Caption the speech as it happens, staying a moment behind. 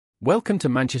Welcome to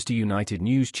Manchester United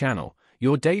News Channel,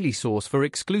 your daily source for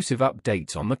exclusive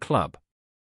updates on the club.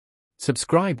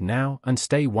 Subscribe now and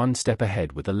stay one step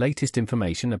ahead with the latest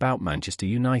information about Manchester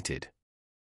United.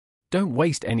 Don't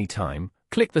waste any time,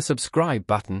 click the subscribe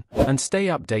button and stay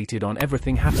updated on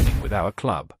everything happening with our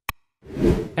club.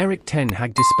 Erik ten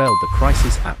Hag dispelled the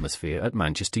crisis atmosphere at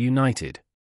Manchester United.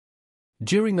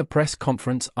 During the press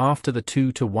conference after the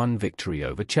 2-1 victory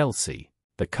over Chelsea,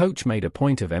 the coach made a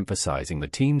point of emphasizing the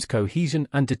team's cohesion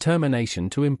and determination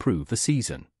to improve the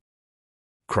season.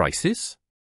 Crisis?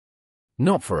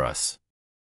 Not for us.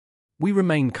 We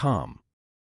remain calm.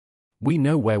 We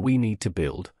know where we need to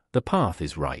build, the path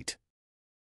is right.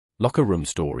 Locker room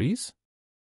stories?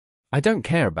 I don't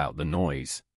care about the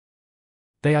noise.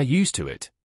 They are used to it.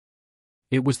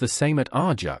 It was the same at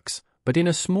Ajax, but in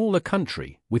a smaller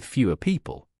country, with fewer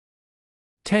people.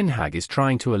 Ten Hag is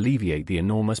trying to alleviate the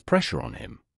enormous pressure on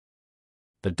him.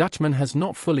 The Dutchman has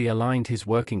not fully aligned his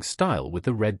working style with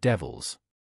the Red Devils.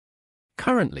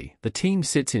 Currently, the team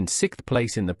sits in 6th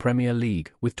place in the Premier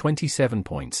League with 27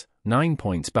 points, 9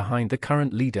 points behind the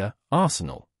current leader,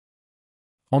 Arsenal.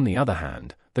 On the other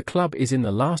hand, the club is in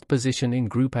the last position in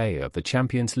Group A of the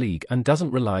Champions League and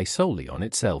doesn't rely solely on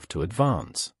itself to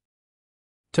advance.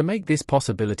 To make this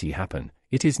possibility happen,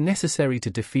 it is necessary to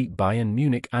defeat Bayern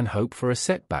Munich and hope for a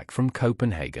setback from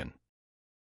Copenhagen.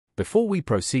 Before we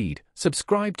proceed,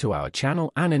 subscribe to our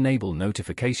channel and enable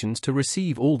notifications to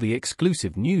receive all the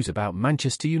exclusive news about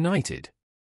Manchester United.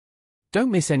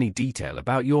 Don't miss any detail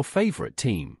about your favorite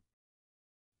team.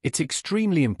 It's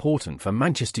extremely important for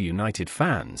Manchester United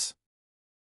fans.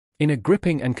 In a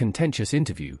gripping and contentious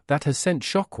interview that has sent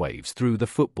shockwaves through the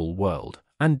football world,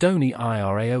 Andoni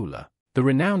Iraola, the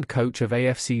renowned coach of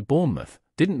AFC Bournemouth,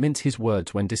 didn't mince his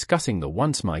words when discussing the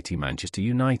once mighty Manchester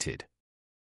United.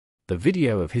 The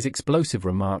video of his explosive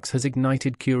remarks has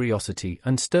ignited curiosity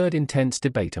and stirred intense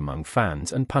debate among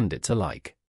fans and pundits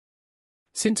alike.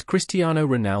 Since Cristiano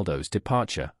Ronaldo's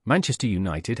departure, Manchester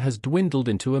United has dwindled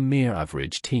into a mere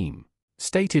average team,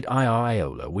 stated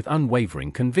Iraola with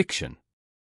unwavering conviction.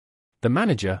 The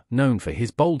manager, known for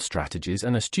his bold strategies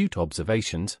and astute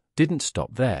observations, didn't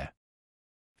stop there.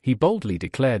 He boldly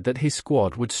declared that his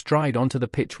squad would stride onto the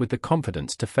pitch with the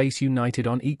confidence to face United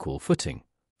on equal footing,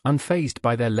 unfazed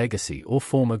by their legacy or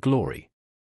former glory.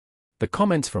 The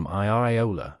comments from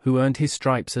Iraola, who earned his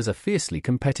stripes as a fiercely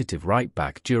competitive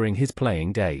right-back during his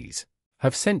playing days,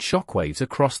 have sent shockwaves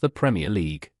across the Premier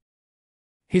League.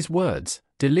 His words,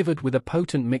 delivered with a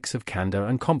potent mix of candor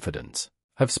and confidence,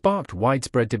 have sparked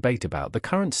widespread debate about the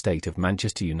current state of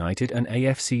Manchester United and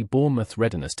AFC Bournemouth's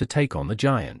readiness to take on the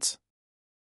Giants.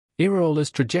 Iraola's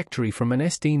trajectory from an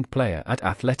esteemed player at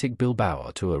Athletic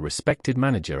Bilbao to a respected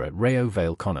manager at Rayo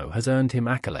Vallecano has earned him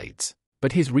accolades,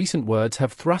 but his recent words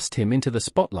have thrust him into the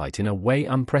spotlight in a way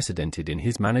unprecedented in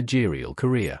his managerial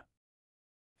career.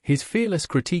 His fearless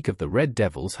critique of the Red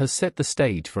Devils has set the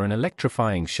stage for an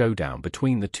electrifying showdown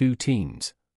between the two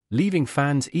teams, leaving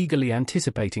fans eagerly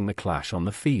anticipating the clash on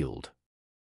the field.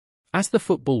 As the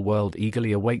football world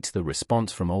eagerly awaits the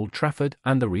response from Old Trafford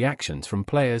and the reactions from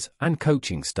players and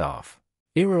coaching staff,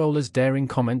 Iraola's daring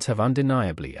comments have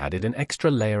undeniably added an extra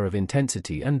layer of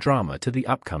intensity and drama to the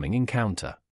upcoming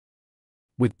encounter.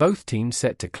 With both teams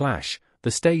set to clash,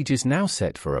 the stage is now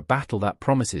set for a battle that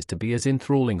promises to be as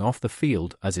enthralling off the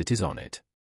field as it is on it.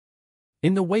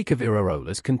 In the wake of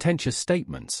Iraola's contentious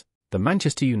statements, the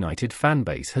Manchester United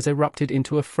fanbase has erupted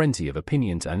into a frenzy of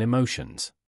opinions and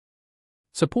emotions.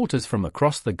 Supporters from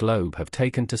across the globe have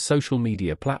taken to social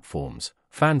media platforms,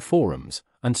 fan forums,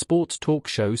 and sports talk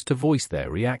shows to voice their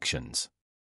reactions.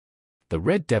 The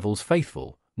Red Devils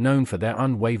faithful, known for their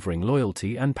unwavering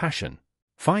loyalty and passion,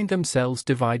 find themselves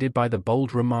divided by the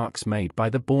bold remarks made by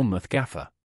the Bournemouth gaffer.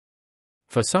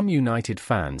 For some United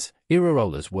fans,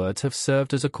 Iraola's words have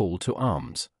served as a call to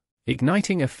arms,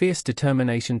 igniting a fierce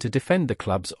determination to defend the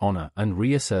club's honour and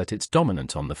reassert its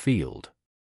dominance on the field.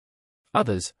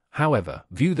 Others, however,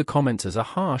 view the comments as a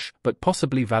harsh but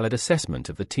possibly valid assessment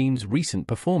of the team's recent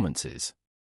performances.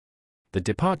 The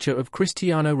departure of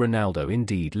Cristiano Ronaldo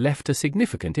indeed left a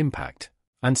significant impact,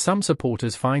 and some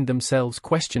supporters find themselves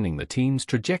questioning the team's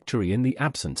trajectory in the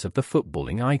absence of the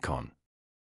footballing icon.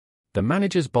 The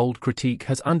manager's bold critique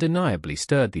has undeniably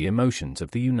stirred the emotions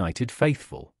of the United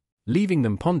faithful, leaving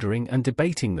them pondering and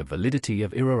debating the validity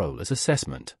of Iraola's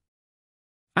assessment.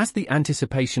 As the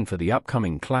anticipation for the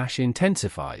upcoming clash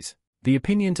intensifies, the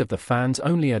opinions of the fans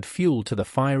only add fuel to the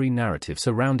fiery narrative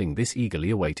surrounding this eagerly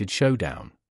awaited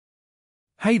showdown.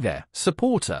 Hey there,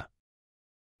 supporter!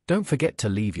 Don't forget to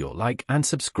leave your like and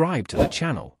subscribe to the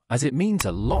channel, as it means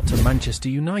a lot to Manchester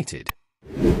United.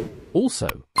 Also,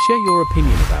 share your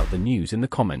opinion about the news in the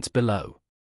comments below.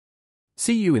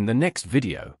 See you in the next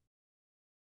video.